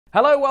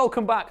Hello,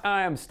 welcome back.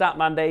 I am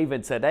Statman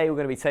David. Today we're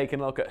going to be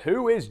taking a look at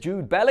who is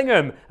Jude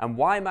Bellingham and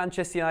why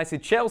Manchester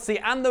United, Chelsea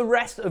and the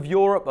rest of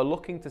Europe are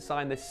looking to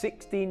sign this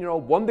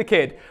 16-year-old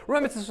Wonderkid.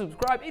 Remember to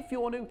subscribe if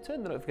you're new,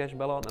 turn the notification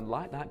bell on and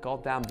like that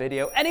goddamn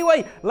video.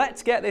 Anyway,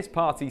 let's get this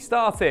party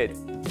started.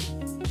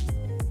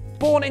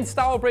 Born in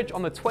Stourbridge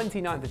on the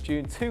 29th of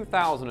June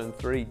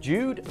 2003,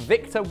 Jude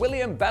Victor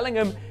William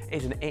Bellingham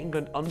is an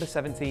England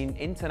under-17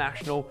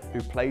 international who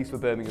plays for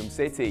Birmingham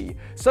City.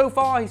 So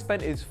far, he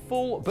spent his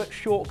full but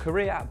short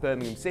career at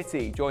Birmingham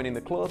City, joining the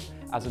club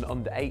as an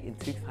under-8 in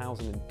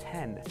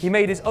 2010. He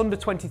made his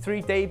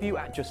under-23 debut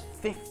at just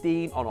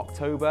 15 on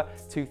October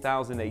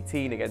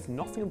 2018 against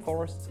Nottingham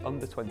Forest's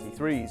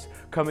under-23s,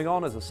 coming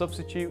on as a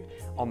substitute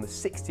on the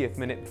 60th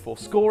minute before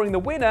scoring the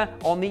winner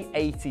on the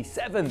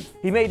 87th.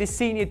 He made his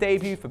senior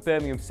debut for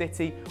Birmingham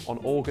City on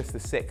August the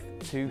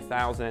 6th,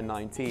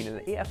 2019 in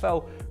the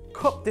EFL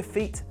Cup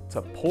defeat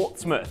to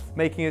Portsmouth,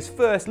 making his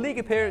first league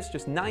appearance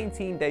just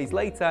 19 days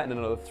later in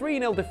another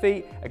 3-0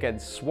 defeat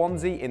against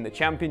Swansea in the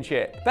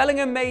Championship.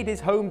 Bellingham made his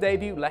home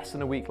debut less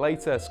than a week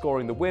later,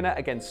 scoring the winner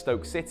against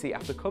Stoke City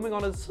after coming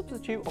on as a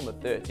substitute on the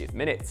 30th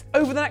minute.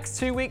 Over the next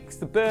 2 weeks,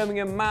 the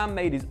Birmingham man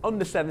made his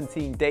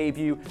under-17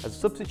 debut as a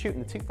substitute in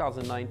the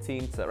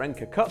 2019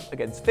 Sarenka Cup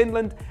against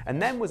Finland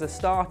and then was a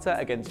starter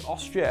against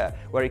Austria,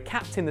 where he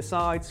captained the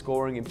side,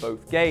 scoring in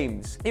both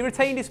games. He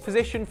retained his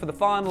position for the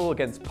final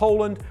against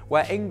Poland,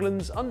 where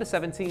England's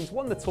under-17s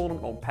won the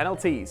tournament on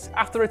penalties.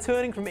 After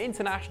returning from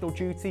international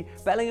duty,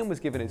 Bellingham was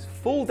given his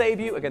full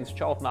debut against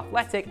Charlton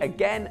Athletic,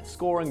 again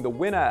scoring the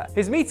winner.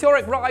 His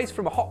meteoric rise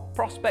from a hot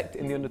prospect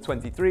in the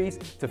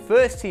under-23s to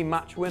first-team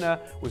match winner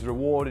was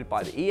rewarded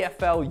by the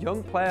EFL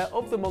Young Player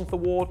of the Month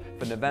award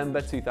for November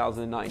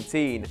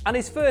 2019. And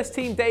his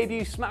first-team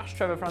debut smashed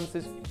Trevor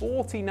Francis'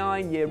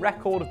 49-year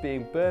record of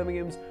being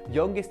Birmingham's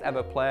youngest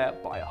ever player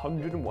by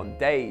 101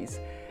 days.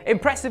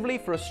 Impressively,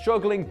 for a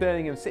struggling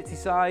Birmingham City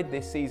side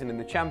this season in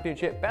the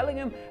Championship,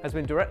 Bellingham has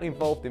been directly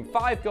involved in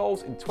 5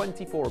 goals in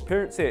 24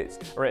 appearances,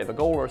 a rate of a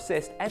goal or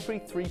assist every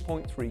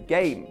 3.3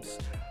 games.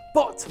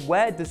 But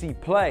where does he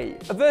play?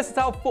 A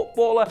versatile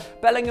footballer,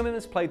 Bellingham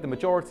has played the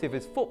majority of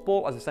his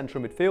football as a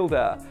central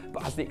midfielder,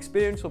 but has the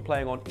experience of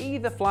playing on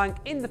either flank,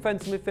 in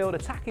defensive midfield,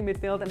 attacking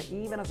midfield and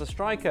even as a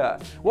striker.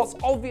 What's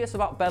obvious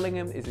about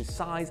Bellingham is his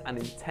size and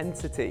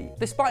intensity.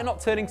 Despite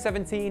not turning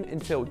 17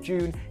 until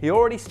June, he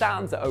already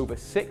stands at over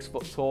 6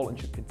 foot tall and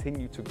should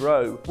continue to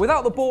grow.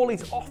 Without the ball,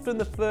 he's often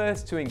the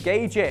first to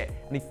engage it,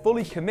 and he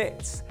fully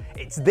commits.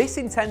 It's this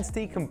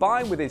intensity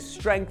combined with his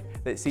strength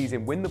that sees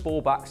him win the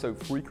ball back so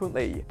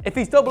frequently. If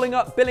he's doubling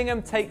up,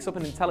 Bellingham takes up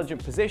an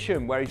intelligent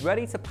position where he's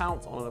ready to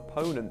pounce on an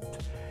opponent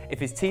if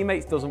his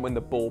teammates doesn't win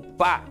the ball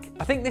back.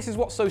 I think this is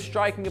what's so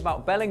striking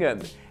about Bellingham.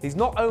 He's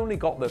not only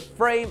got the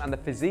frame and the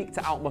physique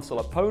to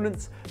outmuscle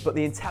opponents, but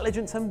the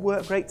intelligence and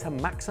work rate to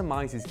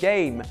maximise his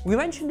game. We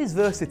mentioned his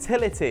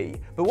versatility,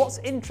 but what's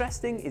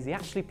interesting is he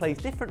actually plays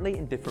differently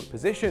in different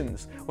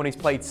positions. When he's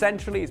played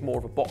centrally, he's more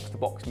of a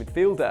box-to-box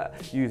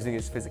midfielder, using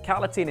his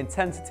physicality and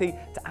intensity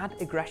to add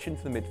aggression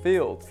to the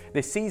midfield.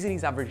 This season,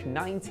 he's averaged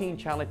 19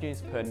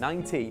 challenges per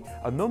 90,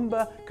 a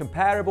number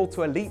comparable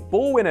to elite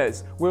ball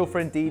winners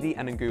Wilfred Ndidi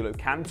and N'Golo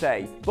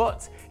Kante,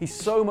 but he's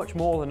so much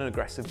more than an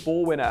aggressive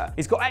ball winner.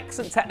 He's got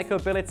excellent technical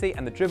ability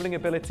and the dribbling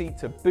ability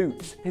to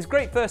boot. His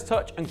great first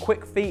touch and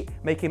quick feet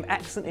make him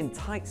excellent in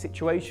tight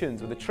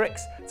situations with the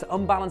tricks to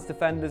unbalance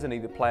defenders and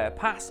either play a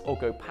pass or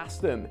go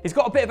past them. He's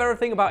got a bit of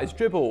everything about his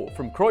dribble,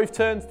 from Cruyff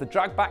turns to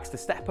drag backs to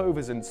step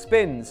overs and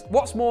spins.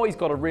 What's more, he's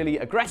got a really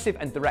aggressive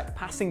and direct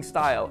passing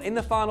style. In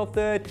the final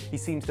third, he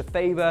seems to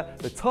favour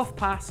the tough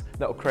pass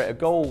that will create a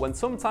goal when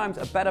sometimes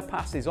a better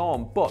pass is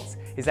on, but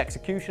his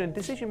execution and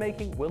decision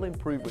making will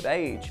improve with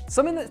age.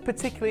 Something that's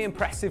particularly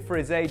impressive for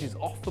his age is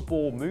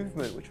off-the-ball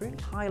movement, which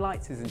really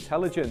highlights his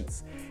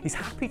intelligence. He's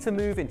happy to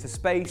move into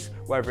space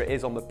wherever it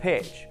is on the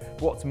pitch.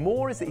 But what's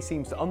more is that he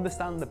seems to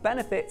understand the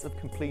benefits of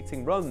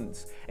completing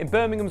runs. In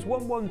Birmingham's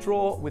 1-1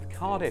 draw with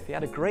Cardiff, he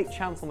had a great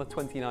chance on the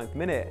 29th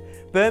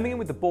minute. Birmingham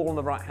with the ball on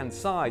the right-hand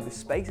side, the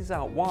space is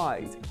out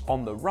wide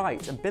on the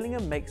right, and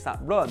Bellingham makes that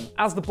run.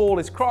 As the ball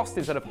is crossed,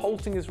 instead of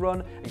halting his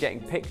run and getting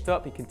picked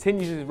up, he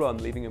continues his run,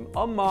 leaving him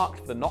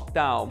unmarked for the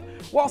knockdown.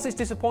 Whilst it's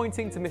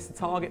disappointing to miss the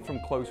target from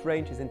close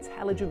range, his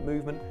intelligent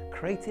movement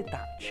created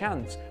that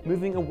chance,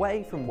 moving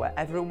away from where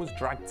everyone was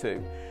dragged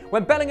to.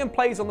 When Bellingham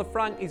plays on the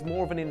flank, he's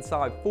more of an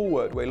inside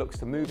forward, where he looks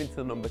to move into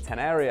the number 10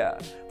 area.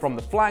 From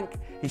the flank,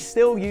 he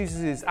still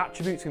uses his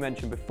attributes we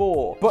mentioned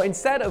before, but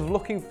instead of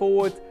looking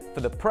forward for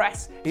the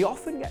press, he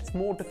often gets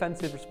more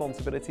defensive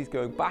responsibilities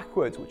going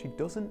backwards, which he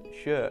doesn't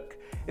shirk.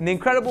 In the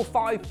incredible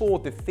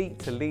 5-4 defeat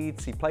to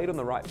Leeds, he played on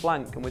the right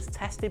flank and was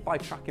tested by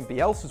tracking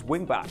Bielsa's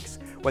wingbacks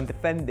when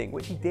defending,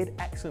 which he did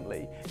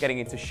excellently, getting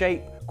into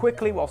shape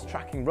quickly whilst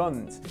tracking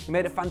runs. He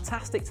made a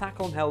fantastic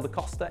tackle on Helder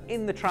Costa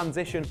in the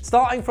transition,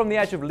 starting from the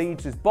edge of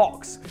Leeds'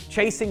 box,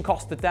 chasing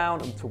Costa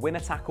down and to win a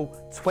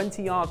tackle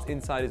 20 yards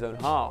inside his own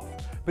half.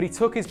 but he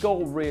took his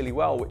goal really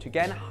well, which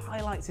again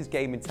highlights his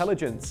game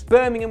intelligence.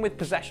 Birmingham with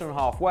possession on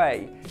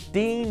halfway.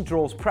 Dean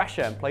draws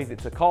pressure and plays it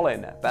to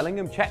Colin.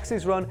 Bellingham checks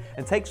his run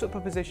and takes up a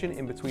position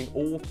in between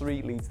all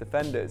three Leeds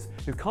defenders,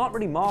 who can't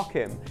really mark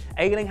him.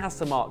 Ayling has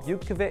to mark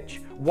Jukovic,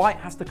 White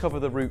has to cover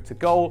the route to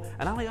goal,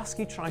 and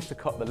Alioski tries to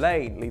cut the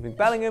lane, leaving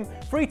Bellingham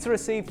free to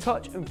receive,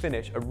 touch and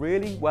finish a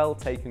really well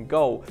taken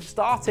goal,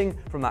 starting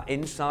from that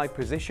inside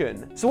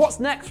position. So what's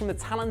next from the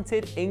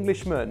talented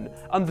Englishman?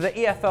 Under the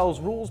EFL's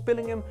rules,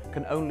 Bellingham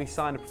can only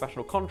sign a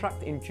professional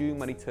contract in June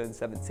when he turns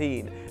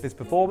 17. His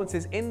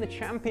performances in the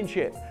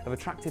Championship have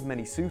attracted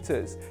many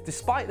suitors.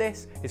 Despite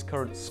this, his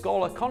current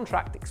Scholar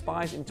contract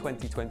expires in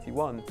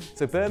 2021,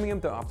 so Birmingham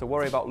don't have to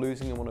worry about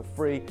losing him on a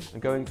free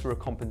and going through a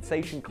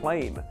compensation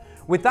claim.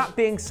 With that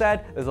being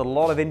said, there's a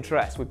lot of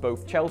interest, with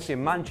both Chelsea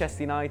and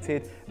Manchester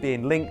United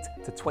being linked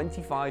to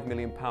 £25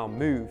 million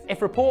move.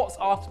 If reports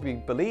are to be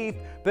believed,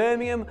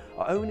 Birmingham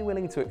are only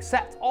willing to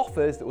accept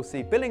offers that will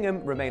see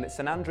Bellingham remain at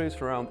St Andrews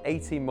for around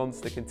 18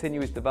 months to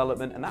continue his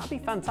development, and that'd be a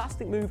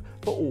fantastic move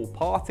for all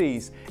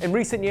parties. In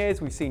recent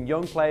years, we've seen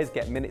young players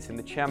get minutes in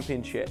the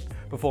Championship,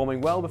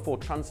 performing well before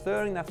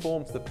transferring their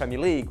form to the Premier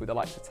League, with the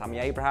likes of Tammy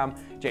Abraham,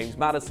 James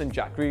Maddison,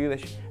 Jack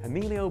Grealish,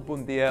 Emilio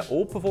Buendia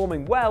all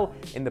performing well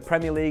in the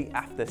Premier League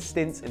after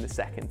stints in the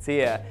second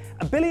tier.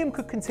 And Bellingham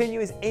could continue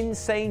his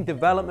insane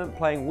development,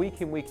 playing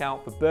week in, week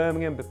out for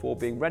Birmingham before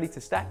being ready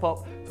to step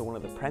up to one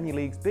of the Premier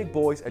League's big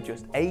boys at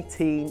just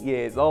 18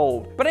 years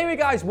old. But anyway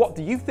guys, what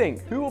do you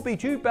think? Who will be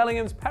Jude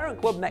Bellingham's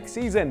parent club next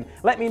season?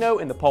 Let me know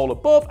in the poll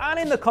above and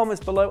in the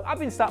comments below. I've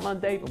been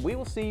Statman Dave, and we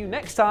will see you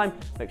next time.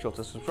 Make sure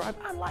to subscribe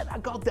and like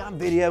that goddamn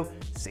video.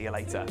 See you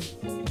later.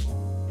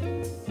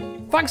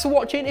 Thanks for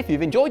watching. If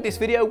you've enjoyed this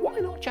video, why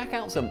not check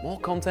out some more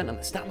content on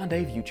the Statman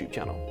Dave YouTube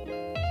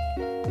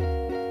channel.